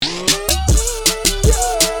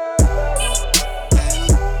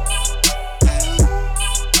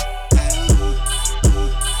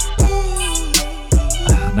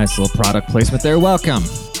Nice little product placement there. Welcome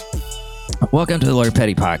to the Lord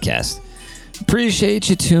Petty Podcast. Appreciate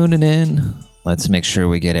you tuning in. Let's make sure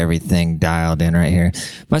we get everything dialed in right here.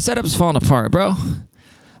 My setup's falling apart, bro. I'm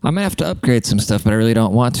going to have to upgrade some stuff, but I really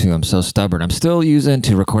don't want to. I'm so stubborn. I'm still using,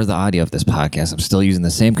 to record the audio of this podcast, I'm still using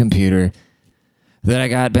the same computer that I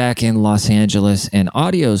got back in Los Angeles in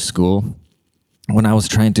audio school when I was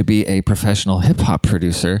trying to be a professional hip-hop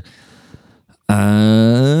producer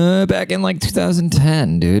back in like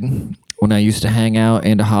 2010, dude. When I used to hang out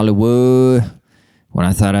in Hollywood, when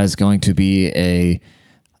I thought I was going to be a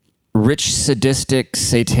rich, sadistic,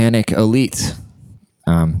 satanic elite.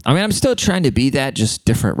 I'm still trying to be that, just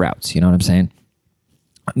different routes. You know what I'm saying?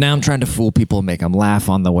 Now I'm trying to fool people, make them laugh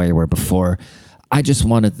on the way, where before I just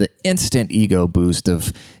wanted the instant ego boost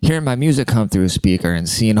of hearing my music come through a speaker and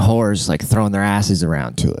seeing whores like throwing their asses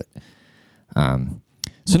around to it.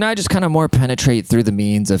 So now I just kind of more penetrate through the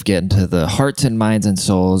means of getting to the hearts and minds and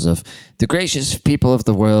souls of the gracious people of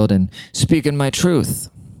the world and speaking my truth,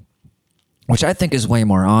 which I think is way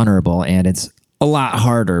more honorable, and it's a lot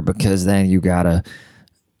harder because then you gotta,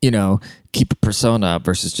 keep a persona up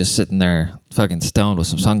versus just sitting there fucking stoned with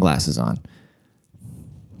some sunglasses on.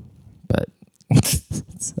 But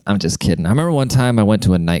I'm just kidding. I remember one time I went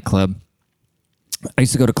to a nightclub. I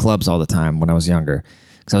used to go to clubs all the time when I was younger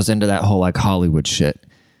because I was into that whole like Hollywood shit.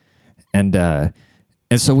 And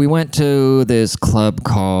so we went to this club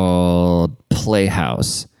called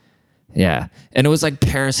Playhouse. Yeah. And it was like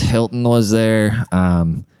Paris Hilton was there.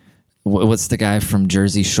 What's the guy from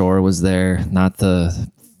Jersey Shore was there? Not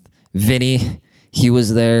the Vinny. He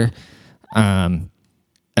was there. And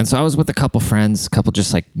so I was with a couple friends, a couple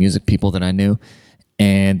just like music people that I knew.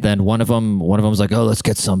 And then one of them was like, oh, let's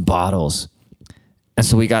get some bottles. And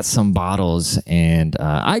so we got some bottles. And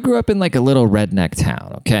I grew up in like a little redneck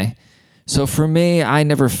town, okay? So for me, I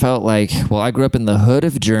never felt like, I grew up in the hood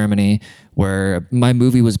of Germany where my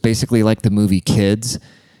movie was basically like the movie Kids.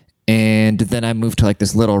 And then I moved to like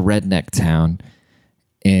this little redneck town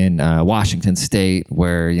in Washington State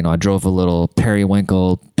where, I drove a little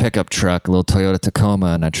periwinkle pickup truck, a little Toyota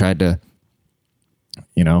Tacoma, and I tried to,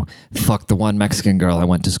 fuck the one Mexican girl I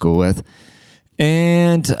went to school with.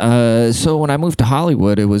 And so when I moved to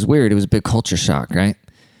Hollywood, it was weird. It was a big culture shock, right?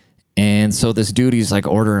 And so this dude, he's like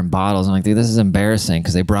ordering bottles. I'm like, dude, this is embarrassing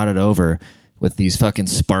because they brought it over with these fucking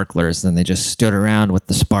sparklers. Then they just stood around with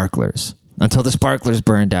the sparklers until the sparklers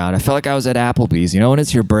burned out. I felt like I was at Applebee's. When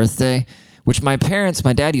it's your birthday, which my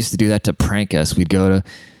dad used to do that to prank us. We'd go to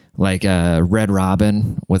like Red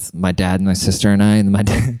Robin with my dad and my sister and I. And my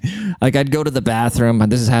dad, like I'd go to the bathroom. And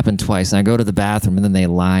this has happened twice. And I go to the bathroom and then they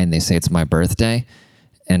lie and they say it's my birthday.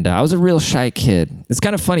 And I was a real shy kid. It's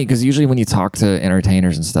kind of funny because usually when you talk to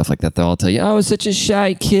entertainers and stuff like that, they'll all tell you, oh, I was such a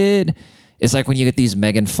shy kid. It's like when you get these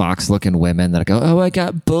Megan Fox looking women that go, oh, I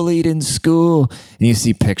got bullied in school. And you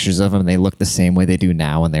see pictures of them and they look the same way they do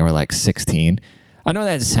now when they were like 16. I know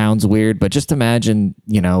that sounds weird, but just imagine,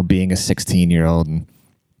 being a 16-year-old and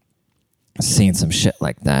seeing some shit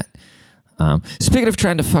like that. Speaking of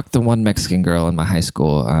trying to fuck the one Mexican girl in my high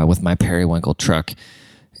school with my periwinkle truck,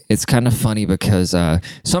 it's kind of funny because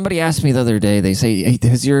somebody asked me the other day, they say, hey,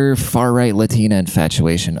 has your far-right Latina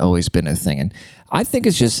infatuation always been a thing? And I think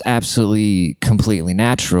it's just absolutely, completely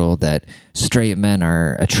natural that straight men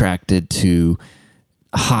are attracted to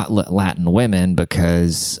hot Latin women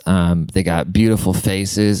because they got beautiful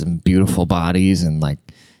faces and beautiful bodies and like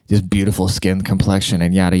just beautiful skin complexion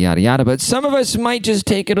and yada, yada, yada. But some of us might just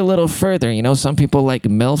take it a little further. Some people like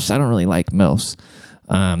MILFs. I don't really like MILFs.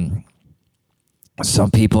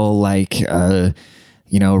 Some people like,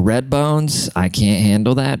 red bones. I can't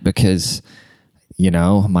handle that because,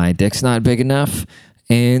 my dick's not big enough.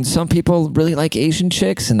 And some people really like Asian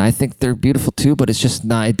chicks, and I think they're beautiful too, but it's just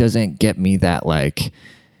not, it doesn't get me that, like,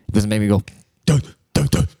 it doesn't make me go, duh, duh,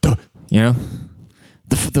 duh, duh,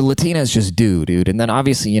 The Latinas just do, dude. And then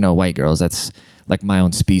obviously, white girls, that's like my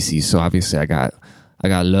own species. So obviously I got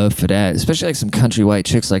love for that, especially like some country white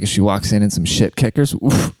chicks. Like if she walks in some shit kickers,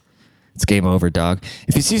 oof. It's game over, dog.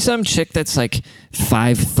 If you see some chick that's like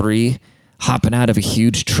 5'3", hopping out of a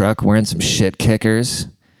huge truck wearing some shit kickers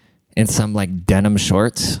and some like denim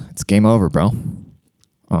shorts, it's game over, bro.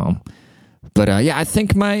 But I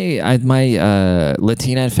think my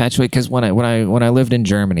Latina infatuation, because when I lived in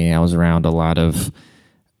Germany, I was around a lot of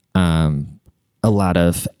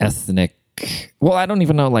ethnic. Well, I don't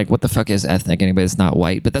even know like what the fuck is ethnic. Anybody that's not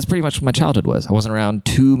white, but that's pretty much what my childhood was. I wasn't around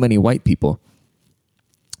too many white people.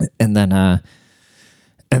 And then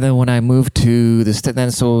when I moved to so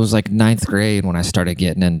it was like 9th grade when I started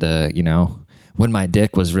getting into, when my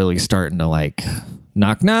dick was really starting to like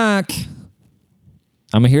knock, knock.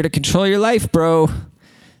 I'm here to control your life, bro.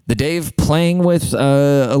 The day of playing with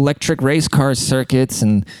electric race car circuits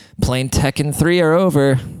and playing Tekken 3 are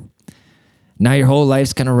over. Now your whole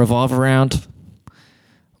life's going to revolve around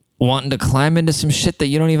wanting to climb into some shit that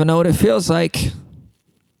you don't even know what it feels like.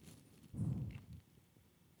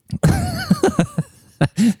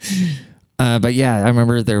 But yeah, I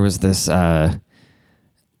remember there was this one.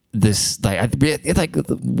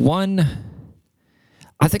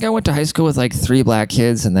 I think I went to high school with like 3 black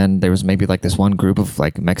kids, and then there was maybe like this one group of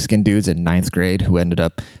like Mexican dudes in 9th grade who ended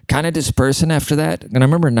up kind of dispersing after that. And I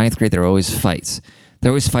remember in 9th grade there were always fights.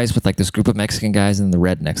 There were always fights with like this group of Mexican guys and the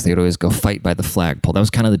rednecks. They would always go fight by the flagpole. That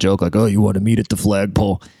was kind of the joke, like, oh, you want to meet at the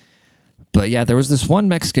flagpole. But yeah, there was this one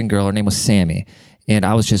Mexican girl. Her name was Sammy. And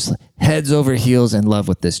I was just heads over heels in love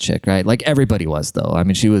with this chick, right? Like everybody was, though. I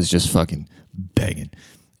mean, she was just fucking banging.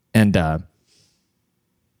 And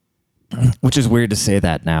which is weird to say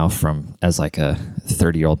that now from as like a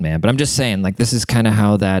 30-year-old man. But I'm just saying, like, this is kind of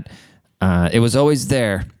how that it was always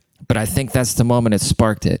there. But I think that's the moment it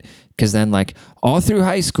sparked it. Because then, like, all through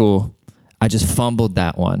high school, I just fumbled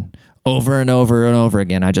that one over and over and over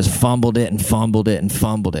again. I just fumbled it and fumbled it and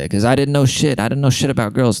fumbled it because I didn't know shit. I didn't know shit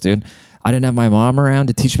about girls, dude. I didn't have my mom around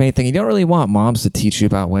to teach me anything. You don't really want moms to teach you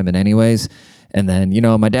about women anyways. And then, you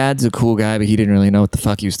know, my dad's a cool guy, but he didn't really know what the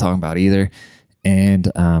fuck he was talking about either.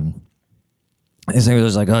 And his name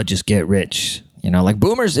was like, oh, just get rich. You know, like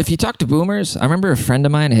boomers, if you talk to boomers, I remember a friend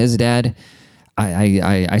of mine, his dad,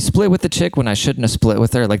 I split with the chick when I shouldn't have split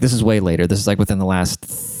with her. Like, this is way later. This is like within the last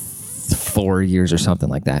 4 years or something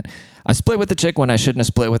like that. I split with the chick when I shouldn't have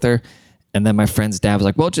split with her. And then my friend's dad was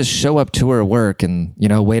like, well, just show up to her work and, you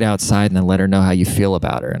know, wait outside and then let her know how you feel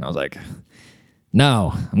about her. And I was like,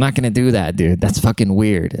 no, I'm not going to do that, dude. That's fucking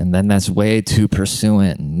weird. And then that's way too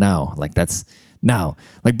pursuant. No, like no.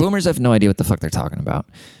 Like boomers have no idea what the fuck they're talking about.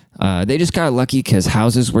 They just got lucky because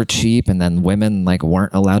houses were cheap and then women like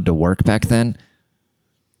weren't allowed to work back then.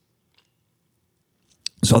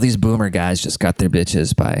 So all these boomer guys just got their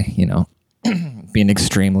bitches by, you know, being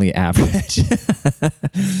extremely average.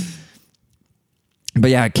 But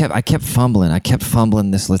yeah, I kept fumbling. I kept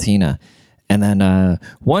fumbling this Latina. And then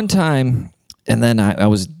one time, and then I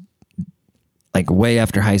was like way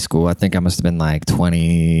after high school. I think I must have been like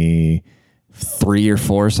 23 or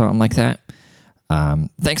 4 or something like that.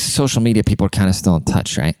 Thanks to social media, people are kind of still in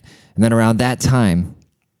touch, right? And then around that time,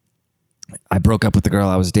 I broke up with the girl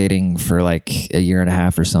I was dating for like a year and a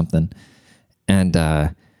half or something. And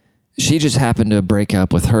she just happened to break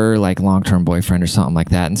up with her like long-term boyfriend or something like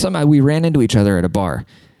that. And somehow we ran into each other at a bar.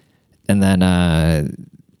 And then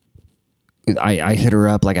I hit her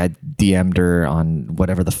up, like I DM'd her on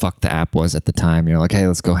whatever the fuck the app was at the time. You know, like, hey,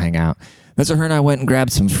 let's go hang out. And so her and I went and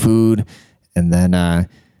grabbed some food. And then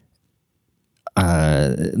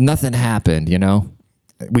nothing happened, you know.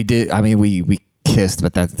 We did, I mean, we kissed,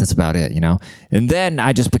 but that's about it, you know. And then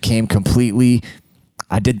I just became completely...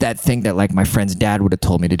 I did that thing that like my friend's dad would have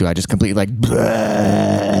told me to do. I just completely like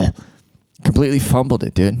completely fumbled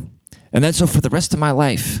it, dude. And then so for the rest of my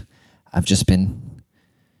life, I've just been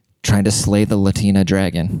trying to slay the Latina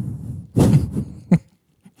dragon.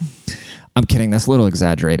 I'm kidding. That's a little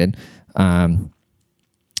exaggerated. But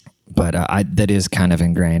that is kind of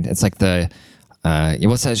ingrained. It's like the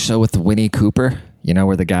what's that show with the Winnie Cooper? You know,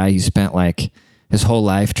 where the guy, he spent like his whole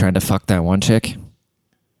life trying to fuck that one chick.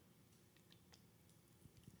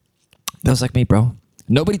 That was like me, bro.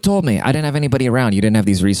 Nobody told me. I didn't have anybody around. You didn't have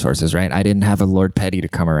these resources, right? I didn't have a Lord Petty to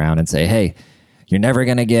come around and say, hey, you're never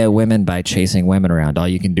going to get women by chasing women around. All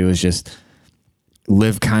you can do is just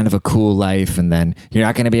live kind of a cool life, and then you're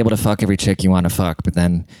not going to be able to fuck every chick you want to fuck. But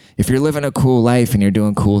then if you're living a cool life and you're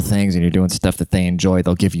doing cool things and you're doing stuff that they enjoy,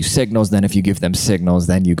 they'll give you signals. Then if you give them signals,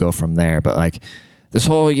 then you go from there. But like this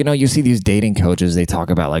whole, you know, you see these dating coaches, they talk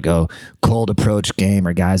about like, oh, cold approach game,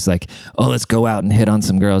 or guys like, oh, let's go out and hit on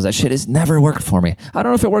some girls. That shit has never worked for me. I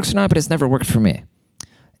don't know if it works or not, but it's never worked for me.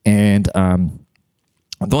 And the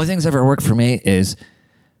only thing that's ever worked for me is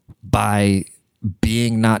by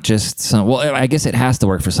being not just some, well, I guess it has to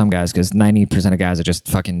work for some guys because 90% of guys are just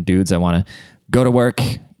fucking dudes that want to go to work,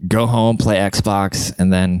 go home, play Xbox,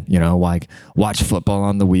 and then, you know, like watch football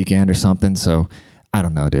on the weekend or something. So I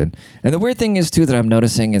don't know, dude. And the weird thing is, too, that I'm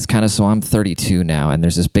noticing is kind of, so I'm 32 now, and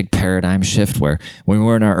there's this big paradigm shift where when we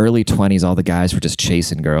were in our early 20s, all the guys were just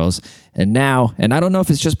chasing girls. And now, and I don't know if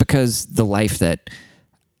it's just because the life that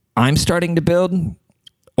I'm starting to build,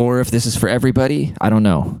 or if this is for everybody, I don't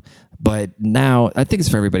know. But now, I think it's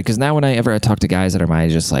for everybody, because now whenever I talk to guys that are my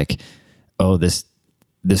age, just like, oh, this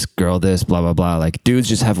girl, this, blah, blah, blah. Like, dudes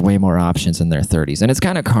just have way more options in their 30s. And it's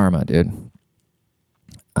kind of karma, dude.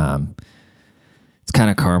 It's kind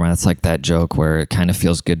of karma. It's like that joke where it kind of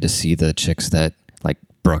feels good to see the chicks that like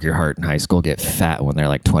broke your heart in high school get fat when they're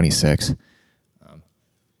like 26.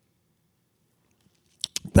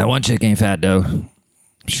 That one chick ain't fat though. I'm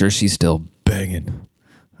sure she's still banging.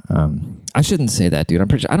 I shouldn't say that, dude. I'm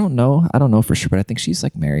pretty sure, I don't know for sure, but I think she's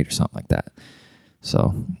like married or something like that.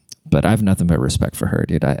 So, but I have nothing but respect for her,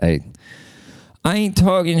 dude. I ain't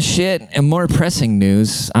talking shit. And more pressing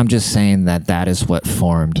news, I'm just saying that is what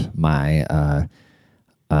formed my,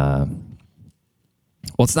 well,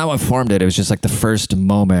 it's not what formed it. It was just like the first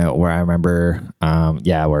moment where I remember,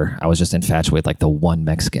 where I was just infatuated with like the one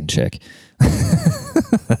Mexican chick.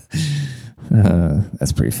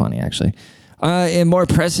 That's pretty funny, actually. In more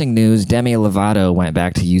pressing news, Demi Lovato went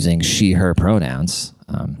back to using she, her pronouns.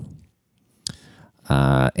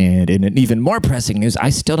 And in even more pressing news, I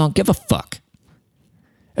still don't give a fuck.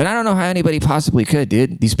 And I don't know how anybody possibly could,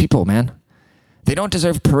 dude. These people, man. They don't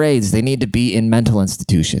deserve parades. They need to be in mental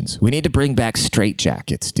institutions. We need to bring back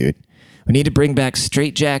straitjackets, dude. We need to bring back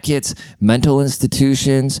straitjackets, mental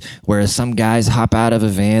institutions, where some guys hop out of a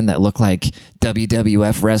van that look like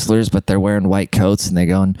WWF wrestlers, but they're wearing white coats, and they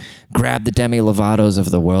go and grab the Demi Lovatos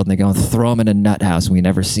of the world, and they go and throw them in a nut house, and we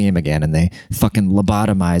never see them again, and they fucking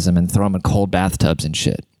lobotomize them and throw them in cold bathtubs and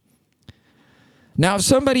shit. Now, if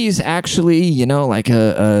somebody is actually, like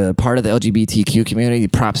a part of the LGBTQ community,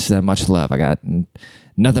 props to them, much love. I got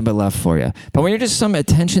nothing but love for you. But when you're just some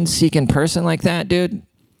attention-seeking person like that, dude,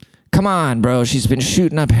 come on, bro. She's been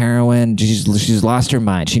shooting up heroin. She's lost her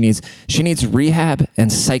mind. She needs rehab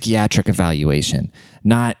and psychiatric evaluation,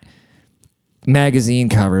 not magazine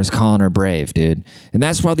covers calling her brave, dude. And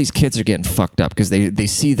that's why these kids are getting fucked up, because they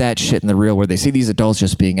see that shit in the real world. They see these adults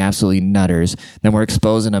just being absolutely nutters. Then we're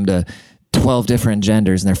exposing them to 12 different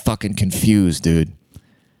genders, and they're fucking confused, dude.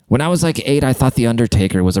 When I was like 8, I thought The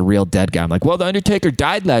Undertaker was a real dead guy. I'm like, well, The Undertaker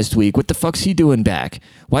died last week. What the fuck's he doing back?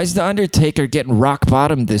 Why is The Undertaker getting rock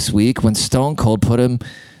bottom this week when Stone Cold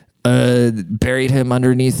buried him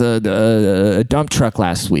underneath a dump truck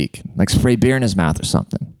last week? Like sprayed beer in his mouth or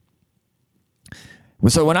something.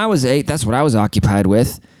 So when I was 8, that's what I was occupied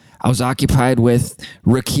with. I was occupied with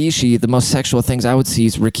Rikishi. The most sexual things I would see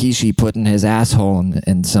is Rikishi putting his asshole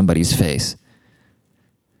in somebody's face.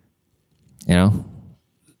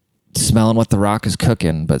 Smelling what The Rock is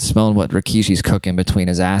cooking, but smelling what Rikishi's cooking between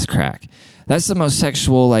his ass crack. That's the most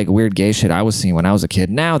sexual, like, weird gay shit I was seeing when I was a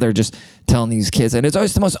kid. Now they're just telling these kids, and it's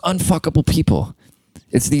always the most unfuckable people.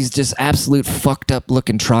 It's these just absolute fucked up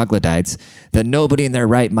looking troglodytes that nobody in their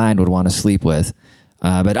right mind would want to sleep with.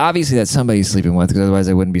 But obviously that's somebody sleeping with, because otherwise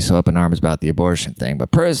they wouldn't be so up in arms about the abortion thing.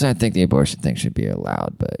 But personally, I think the abortion thing should be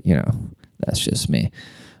allowed. But, that's just me.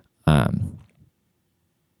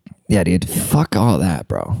 Yeah, dude, fuck all that,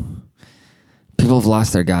 bro. People have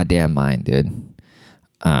lost their goddamn mind, dude.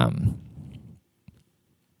 I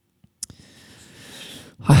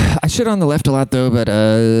shit on the left a lot, though, but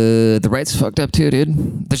the right's fucked up, too,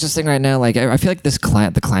 dude. There's this thing right now, like, I feel like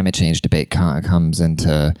the climate change debate comes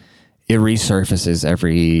into... It resurfaces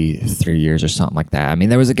every 3 years or something like that. I mean,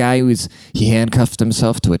 there was a guy he handcuffed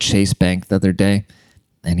himself to a Chase Bank the other day,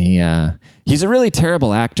 and he's a really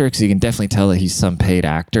terrible actor, because you can definitely tell that he's some paid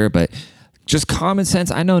actor, but just common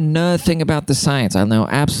sense. I know nothing about the science. I know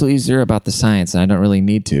absolutely zero about the science, and I don't really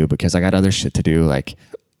need to, because I got other shit to do, like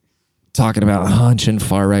talking about hunching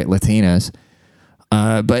far-right Latinas.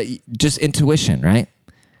 But just intuition, right?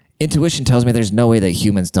 Intuition tells me there's no way that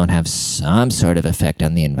humans don't have some sort of effect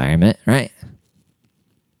on the environment, right?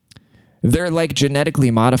 They're like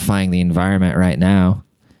genetically modifying the environment right now.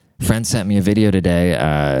 Friend sent me a video today.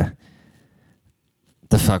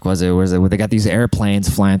 The fuck was it? Where they got these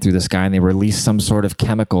airplanes flying through the sky, and they release some sort of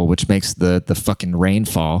chemical which makes the fucking rain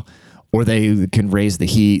fall, or they can raise the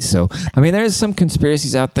heat. So, I mean, there's some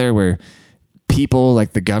conspiracies out there where people,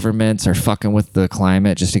 like the governments, are fucking with the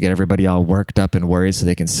climate just to get everybody all worked up and worried so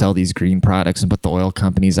they can sell these green products and put the oil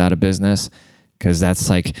companies out of business. Because that's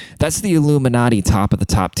the Illuminati top of the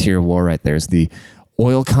top tier war right there. Is the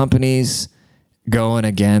oil companies going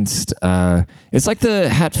against, it's like the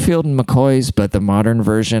Hatfield and McCoys, but the modern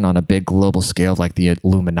version on a big global scale, like the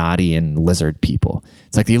Illuminati and lizard people.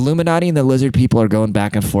 It's like the Illuminati and the lizard people are going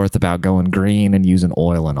back and forth about going green and using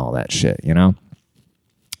oil and all that shit,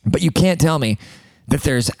 But you can't tell me that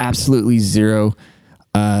there's absolutely zero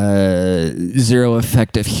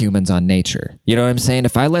effect of humans on nature. You know what I'm saying?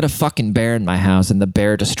 If I let a fucking bear in my house and the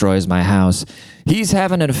bear destroys my house, he's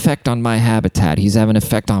having an effect on my habitat. He's having an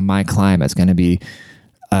effect on my climate. It's going to be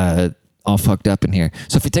all fucked up in here.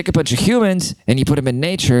 So if you take a bunch of humans and you put them in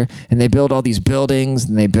nature and they build all these buildings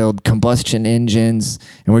and they build combustion engines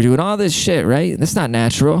and we're doing all this shit, right? That's not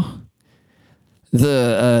natural.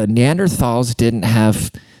 The Neanderthals didn't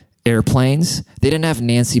have airplanes. They didn't have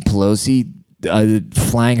Nancy Pelosi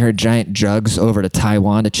flying her giant jugs over to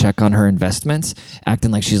Taiwan to check on her investments,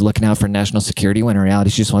 acting like she's looking out for national security when in reality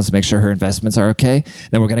she just wants to make sure her investments are okay.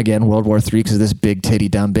 Then we're going to get in World War III because of this big titty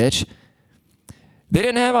dumb bitch. They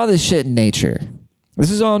didn't have all this shit in nature.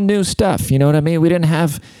 This is all new stuff. You know what I mean? We didn't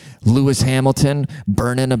have Lewis Hamilton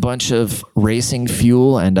burning a bunch of racing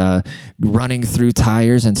fuel and running through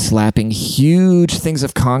tires and slapping huge things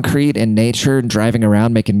of concrete in nature and driving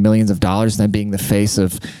around making millions of dollars and then being the face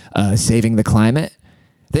of saving the climate.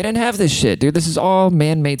 They didn't have this shit, dude. This is all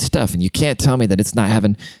man-made stuff, and you can't tell me that it's not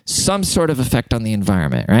having some sort of effect on the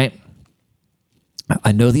environment, right?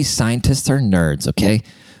 I know these scientists are nerds, okay?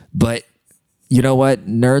 But you know what?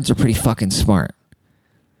 Nerds are pretty fucking smart.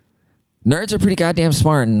 Nerds are pretty goddamn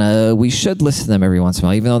smart, and we should listen to them every once in a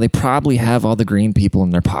while, even though they probably have all the green people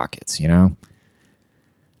in their pockets, you know?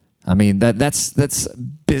 I mean, that's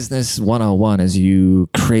business 101 is you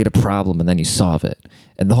create a problem and then you solve it.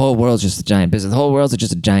 And the whole world's just a giant business. The whole world's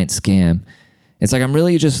just a giant scam. It's like I'm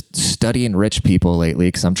really just studying rich people lately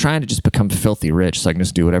because I'm trying to just become filthy rich so I can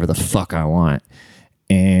just do whatever the fuck I want.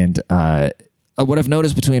 And what I've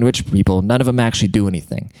noticed between rich people, none of them actually do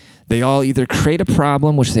anything. They all either create a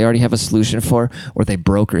problem, which they already have a solution for, or they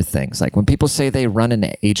broker things. Like when people say they run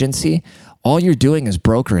an agency, all you're doing is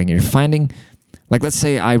brokering. You're finding, like let's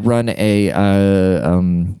say I run a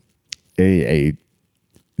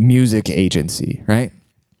music agency, right?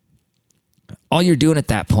 All you're doing at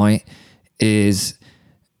that point is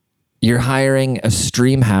you're hiring a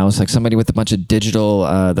stream house, like somebody with a bunch of digital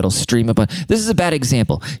that'll stream a bunch. This is a bad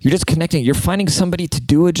example. You're just connecting. You're finding somebody to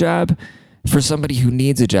do a job for somebody who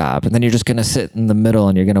needs a job, and then you're just going to sit in the middle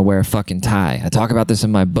and you're going to wear a fucking tie. I talk about this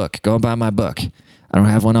in my book. Go and buy my book. I don't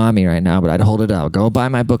have one on me right now, but I'd hold it out. Go buy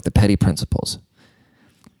my book, The Petty Principles.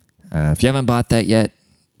 If you haven't bought that yet,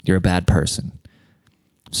 you're a bad person.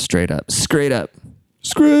 Straight up. Straight up.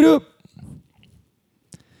 Straight up.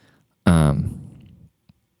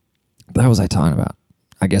 What was I talking about?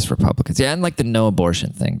 I guess Republicans. Yeah, and like the no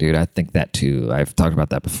abortion thing, dude. I think that too. I've talked about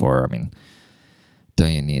that before. I mean,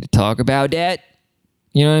 don't you need to talk about that?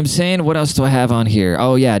 You know what I'm saying? What else do I have on here?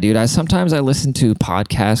 Oh, yeah, dude. Sometimes I listen to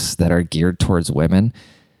podcasts that are geared towards women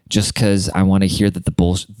just because I want to hear that the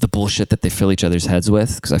bullshit that they fill each other's heads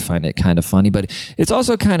with because I find it kind of funny. But it's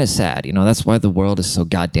also kind of sad. You know, that's why the world is so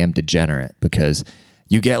goddamn degenerate because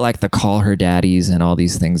you get like the call her daddies and all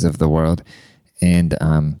these things of the world. And,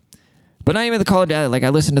 but not even the call her daddy. Like I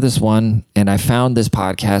listened to this one and I found this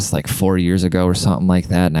podcast like 4 years ago or something like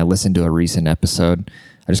that. And I listened to a recent episode.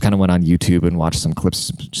 I just kind of went on YouTube and watched some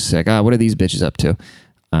clips. Just like, what are these bitches up to?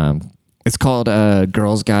 It's called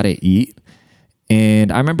Girls Gotta Eat.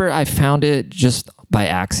 And I remember I found it just by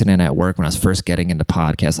accident at work when I was first getting into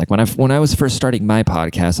podcasts. Like when I was first starting my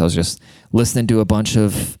podcast, I was just listening to a bunch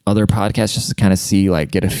of other podcasts just to kind of see,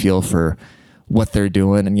 like, get a feel for what they're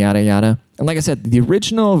doing and yada, yada. And like I said, the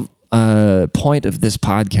original point of this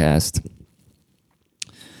podcast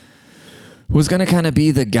was going to kind of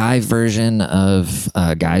be the guy version of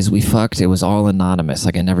Guys We Fucked. It was all anonymous.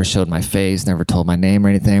 Like I never showed my face, never told my name or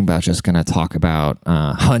anything, but I was just going to talk about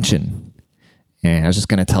hunching. And I was just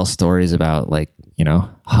going to tell stories about, like, you know,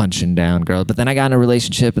 hunching down girls. But then I got in a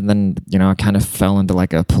relationship and then, you know, I kind of fell into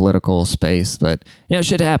like a political space. But, you know,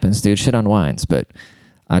 shit happens, dude. Shit unwinds. But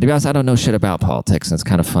to be honest, I don't know shit about politics. And it's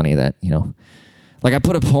kind of funny that, you know, like I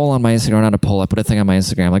put a poll on my Instagram, not a poll, I put a thing on my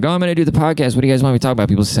Instagram. Like, oh, I'm going to do the podcast. What do you guys want me to talk about?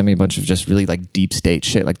 People send me a bunch of just really like deep state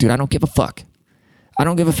shit. Like, dude, I don't give a fuck. I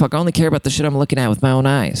don't give a fuck. I only care about the shit I'm looking at with my own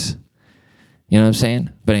eyes. You know what I'm saying?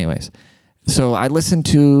 But anyways. So I listened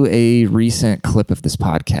to a recent clip of this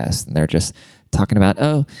podcast, and they're just talking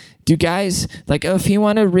about, do guys, like, if you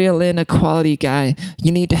want to reel in a quality guy,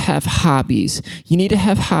 you need to have hobbies. You need to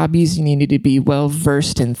have hobbies, and you need to be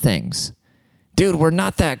well-versed in things. Dude, we're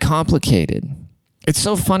not that complicated. It's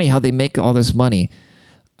so funny how they make all this money.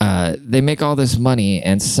 They make all this money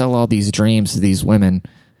and sell all these dreams to these women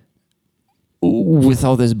with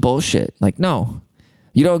all this bullshit. Like, no.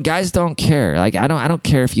 You know, guys don't care. Like, I don't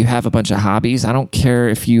care if you have a bunch of hobbies. I don't care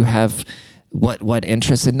if you have what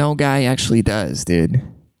interests. And no guy actually does, dude.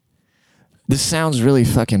 This sounds really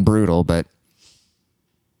fucking brutal, but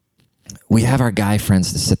we have our guy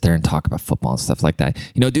friends to sit there and talk about football and stuff like that.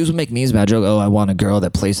 You know, dudes will make memes about a joke. Oh, I want a girl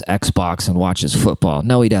that plays Xbox and watches football.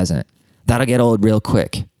 No, he doesn't. That'll get old real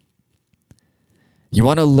quick. You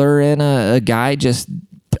want to lure in a guy, just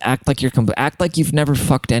act like you've never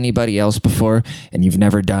fucked anybody else before and you've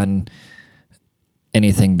never done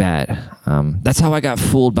anything bad. That's how I got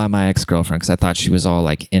fooled by my ex-girlfriend, because I thought she was all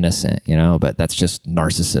like innocent, you know, but that's just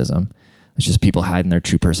narcissism. It's just people hiding their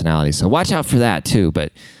true personality. So watch out for that too.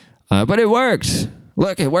 But it worked.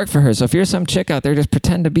 Look, it worked for her. So if you're some chick out there, just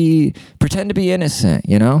pretend to be innocent,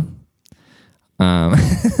 you know? Um,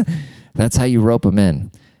 that's how you rope them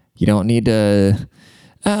in. You don't need to.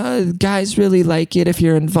 Guys really like it if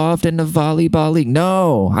you're involved in the volleyball league.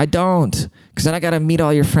 No, I don't. Because then I got to meet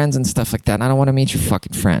all your friends and stuff like that. And I don't want to meet your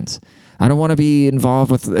fucking friends. I don't want to be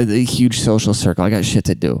involved with a huge social circle. I got shit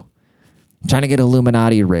to do. I'm trying to get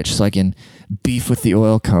Illuminati rich so I can beef with the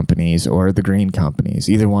oil companies or the green companies.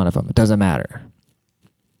 Either one of them. It doesn't matter.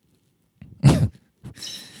 All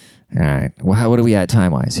right. Well, what are we at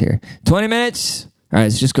time-wise here? 20 minutes? All right,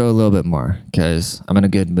 let's just go a little bit more because I'm in a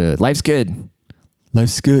good mood. Life's good.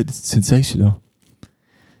 Life's good. It's sensational.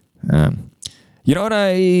 You know what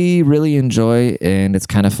I really enjoy, and it's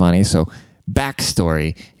kind of funny. So,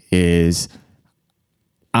 backstory is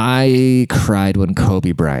I cried when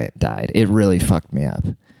Kobe Bryant died. It really fucked me up.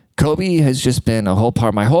 Kobe has just been a whole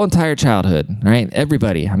part, my whole entire childhood, right?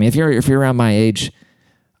 Everybody. I mean, if you're around my age,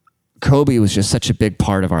 Kobe was just such a big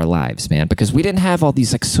part of our lives, man, because we didn't have all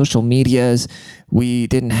these like social medias. We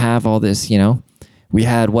didn't have all this, you know, we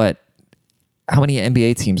had how many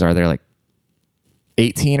NBA teams are there? Like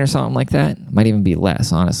 18 or something like that? Might even be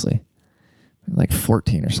less, honestly. Like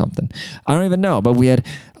 14 or something. I don't even know, but we had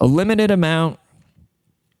a limited amount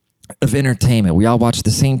of entertainment. We all watched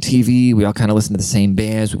the same TV. We all kind of listened to the same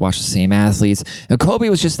bands. We watched the same athletes. And Kobe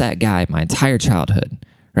was just that guy my entire childhood,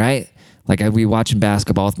 right? Like I'd be watching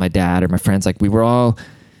basketball with my dad or my friends. Like we were all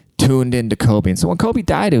tuned into Kobe. And so when Kobe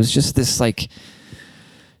died, it was just this like,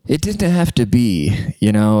 it didn't have to be,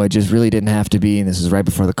 you know, it just really didn't have to be. And this is right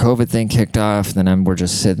before the COVID thing kicked off. And then we're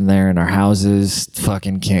just sitting there in our houses,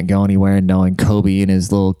 fucking can't go anywhere, knowing Kobe and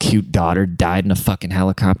his little cute daughter died in a fucking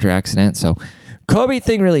helicopter accident. So Kobe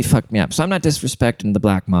thing really fucked me up. So I'm not disrespecting the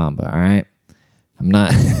Black Mamba, all right? I'm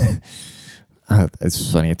not.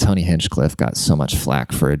 It's funny. Tony Hinchcliffe got so much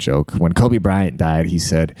flack for a joke. When Kobe Bryant died, he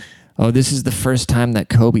said, "Oh, this is the first time that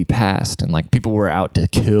Kobe passed." And like people were out to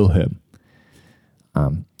kill him.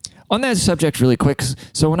 On that subject really quick.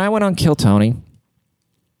 So when I went on Kill Tony,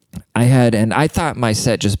 I thought my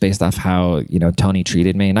set just based off how, you know, Tony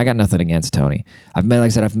treated me, and I got nothing against Tony. I've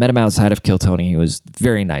met him outside of Kill Tony. He was a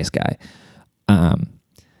very nice guy.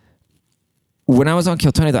 When I was on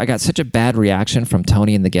Kill Tony, though, I got such a bad reaction from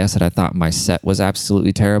Tony and the guests that I thought my set was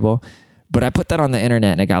absolutely terrible. But I put that on the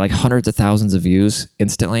internet and it got like hundreds of thousands of views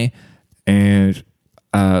instantly. And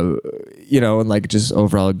you know, and like just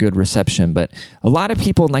overall a good reception. But a lot of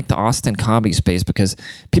people in like the Austin comedy space, because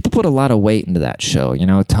people put a lot of weight into that show. You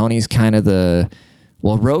know, Tony's kind of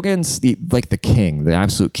Rogan's the king, the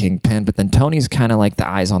absolute kingpin, but then Tony's kind of like the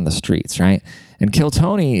eyes on the streets, right? And Kill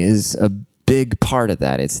Tony is a big part of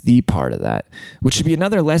that. It's the part of that, which should be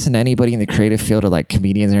another lesson to anybody in the creative field or like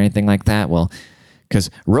comedians or anything like that. Well, because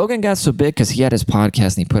Rogan got so big because he had his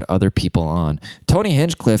podcast and he put other people on. Tony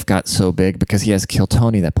Hinchcliffe got so big because he has Kill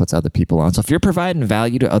Tony that puts other people on. So if you're providing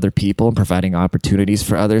value to other people and providing opportunities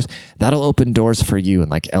for others, that'll open doors for you and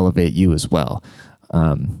like elevate you as well.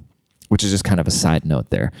 Which is just kind of a side note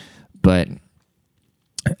there. But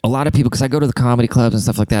a lot of people, because I go to the comedy clubs and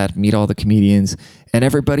stuff like that, meet all the comedians, and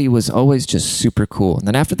everybody was always just super cool. And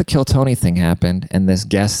then after the Kill Tony thing happened, and this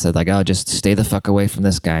guest said like, "Oh, just stay the fuck away from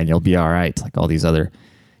this guy and you'll be all right." Like all these other,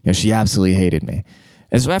 you know, she absolutely hated me.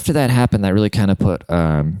 And so after that happened, that really kind of put,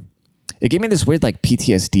 it gave me this weird like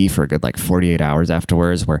PTSD for a good like 48 hours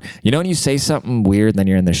afterwards, where, you know, when you say something weird, then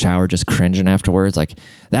you're in the shower just cringing afterwards. Like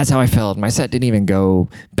that's how I felt. My set didn't even go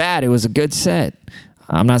bad. It was a good set.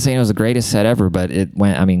 I'm not saying it was the greatest set ever, but it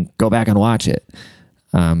went, I mean, go back and watch it.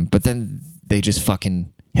 But then they just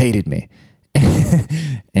fucking hated me.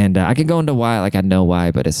 And I can go into why, like I know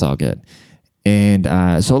why, but it's all good. And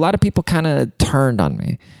so a lot of people kind of turned on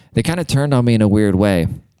me. They kind of turned on me in a weird way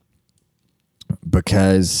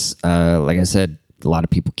because, like I said, a lot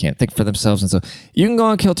of people can't think for themselves. And so you can go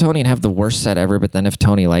on Kill Tony and have the worst set ever, but then if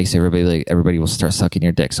Tony likes everybody will start sucking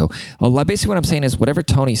your dick. So basically what I'm saying is whatever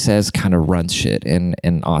Tony says kind of runs shit in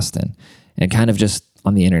Austin and kind of just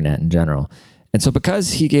on the internet in general. And so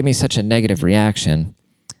because he gave me such a negative reaction,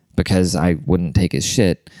 because I wouldn't take his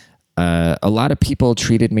shit, a lot of people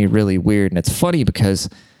treated me really weird. And it's funny because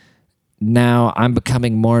now I'm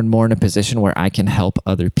becoming more and more in a position where I can help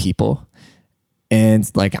other people.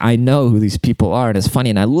 And like I know who these people are, and it's funny.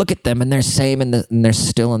 And I look at them, and they're and they're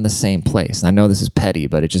still in the same place. And I know this is petty,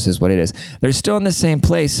 but it just is what it is. They're still in the same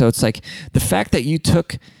place. So it's like the fact that you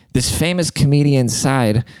took this famous comedian's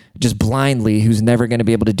side just blindly, who's never going to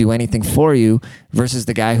be able to do anything for you, versus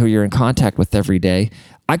the guy who you're in contact with every day.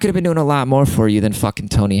 I could have been doing a lot more for you than fucking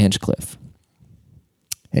Tony Hinchcliffe,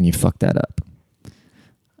 and you fucked that up.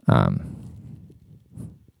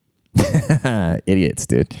 Idiots,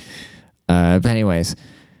 dude. But anyways,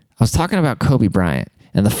 I was talking about Kobe Bryant.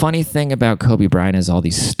 And the funny thing about Kobe Bryant is all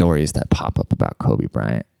these stories that pop up about Kobe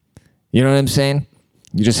Bryant. You know what I'm saying?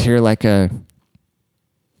 You just hear like a...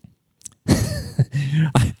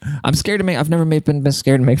 I'm scared to make... I've never been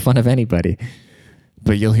scared to make fun of anybody.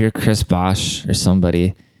 But you'll hear Chris Bosh or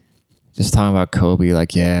somebody just talking about Kobe.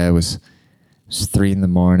 Like, yeah, it was 3 in the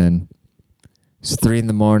morning. It's 3 in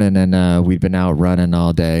the morning and we'd been out running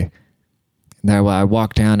all day. And I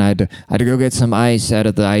walked down, I had to go get some ice out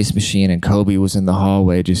of the ice machine, and Kobe was in the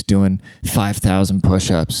hallway just doing 5,000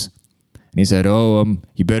 push-ups. And he said,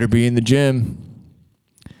 you better be in the gym.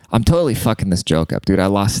 I'm totally fucking this joke up, dude. I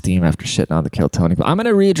lost steam after shitting on the Kill Tony. But I'm going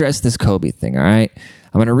to readdress this Kobe thing, all right?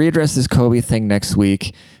 I'm going to readdress this Kobe thing next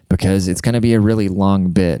week because it's going to be a really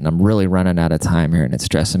long bit, and I'm really running out of time here, and it's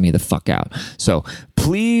stressing me the fuck out. So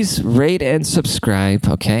please rate and subscribe,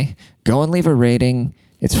 okay? Go and leave a rating.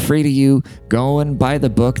 It's free to you. Go and buy the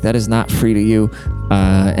book. That is not free to you.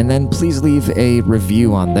 And then please leave a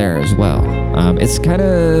review on there as well. It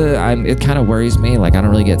kind of worries me. Like, I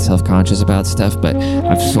don't really get self-conscious about stuff, but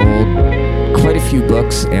I've sold quite a few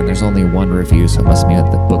books and there's only 1 review, so it must mean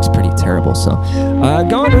that the book's pretty terrible. So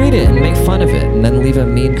go and read it and make fun of it and then leave a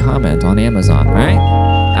mean comment on Amazon, all right?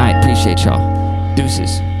 I appreciate y'all.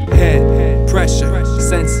 Deuces. Head, pressure,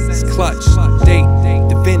 senses, clutch, date,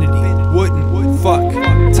 divinity, wouldn't, fuck,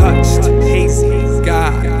 touched, hazy,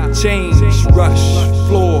 God, change, rush,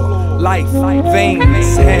 floor, life,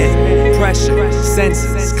 veins, head, pressure,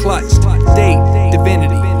 senses, clutched, date,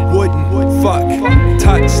 divinity, wouldn't, fuck,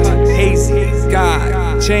 touched, hazy,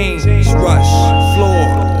 God, change, rush,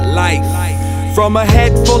 floor, life. From a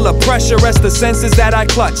head full of pressure as the senses that I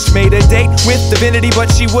clutched. Made a date with divinity, but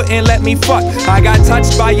she wouldn't let me fuck. I got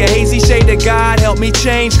touched by a hazy shade of God, helped me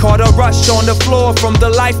change. Caught a rush on the floor from the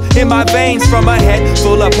life in my veins. From a head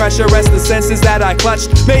full of pressure as the senses that I clutched.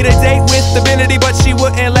 Made a date with divinity, but she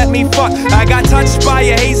wouldn't let me fuck. I got touched by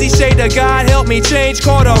a hazy shade of God, helped me change.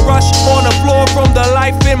 Caught a rush on the floor from the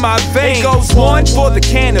life in my veins. It goes 1 for the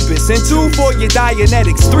cannabis, and 2 for your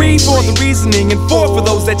Dianetics, 3 for the reasoning, and 4 for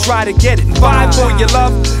those that try to get it, and 5 for your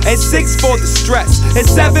love, and 6 for the stress, and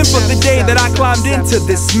 7 for the day that I climbed into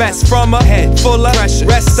this mess. From a head full of pressure,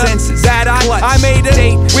 senses that I made a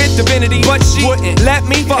date with divinity, but she wouldn't let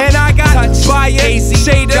me fuck. And I got touched by a hazy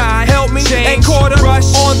shade of God, helped me and caught a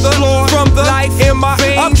rush on the floor from the life in my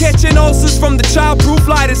veins. I'm catching ulcers from the childproof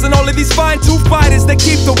lighters and all of these fine-tooth fighters that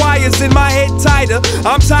keep the wires in my head tighter.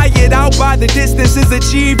 I'm tired out by the distances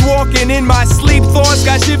achieved, walking in my sleep. Thoughts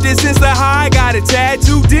got shifted since the high, got a tad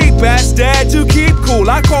too deep. Asked dad to keep cool,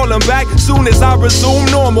 I call him back soon as I resume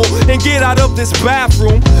normal and get out of this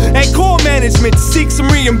bathroom. And call management to seek some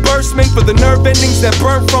reimbursement for the nerve endings that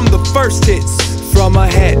burnt from the first hits. From a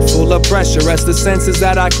head full of pressure as the senses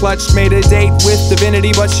that I clutched. Made a date with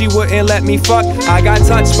divinity, but she wouldn't let me fuck. I got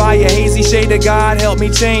touched by a hazy shade of God, helped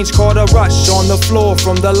me change. Caught a rush on the floor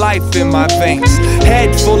from the life in my veins.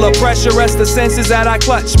 Head full of pressure as the senses that I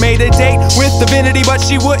clutched. Made a date with divinity, but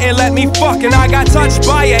she wouldn't let me fuck. And I got touched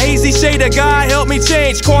by a hazy shade of God, helped me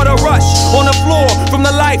change. Caught a rush on the floor from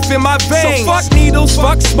the life in my veins. So fuck needles,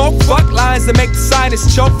 fuck smoke, fuck lines that make the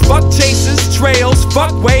sinus choke. Fuck chases, trails,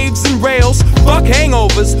 fuck waves and rails. Fuck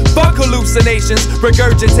hangovers, fuck hallucinations,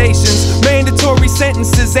 regurgitations, mandatory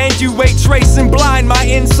sentences, and you ain't tracing. Blind my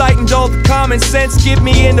insight and dull the common sense. Give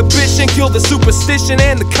me inhibition, kill the superstition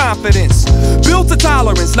and the confidence. Built a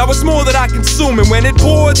tolerance, now it's more that I consume. And when it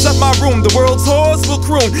pours up my room, the world's whores will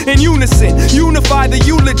croon in unison. Unify the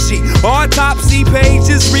eulogy. Autopsy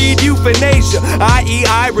pages read euthanasia, i.e.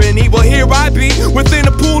 irony. Well, here I be, within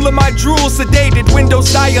a pool of my drool, sedated,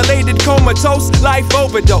 windows dilated, comatose, life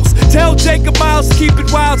overdose. Tell Jacob Miles to keep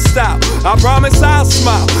it wild style. I promise I'll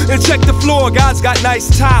smile and check the floor, God's got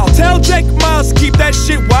nice tile. Tell Jacob Miles to keep that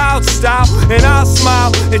shit wild style, and I'll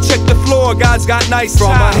smile and check the floor, God's got nice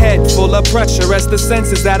tile. From a head full of pressure as the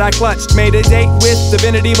senses that I clutched. Made a date with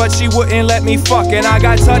divinity, but she wouldn't let me fuck. And I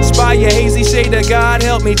got touched by a hazy shade of God,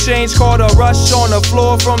 helped me change. Caught a rush on the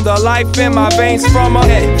floor from the life in my veins. From a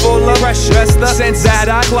head full of pressure as the senses that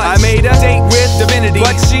I clutched. I made a date with divinity,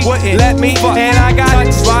 but she wouldn't let me fuck. And I got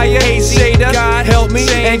touched by a hazy shade of God, helped me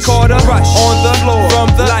and caught a rush on the floor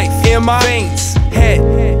from the life in my veins.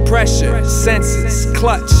 Head, pressure, senses,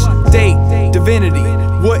 clutch, date, divinity,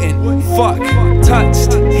 wouldn't, fuck,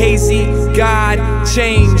 touched, hazy, God,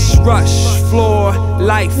 change, rush, floor,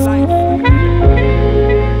 life.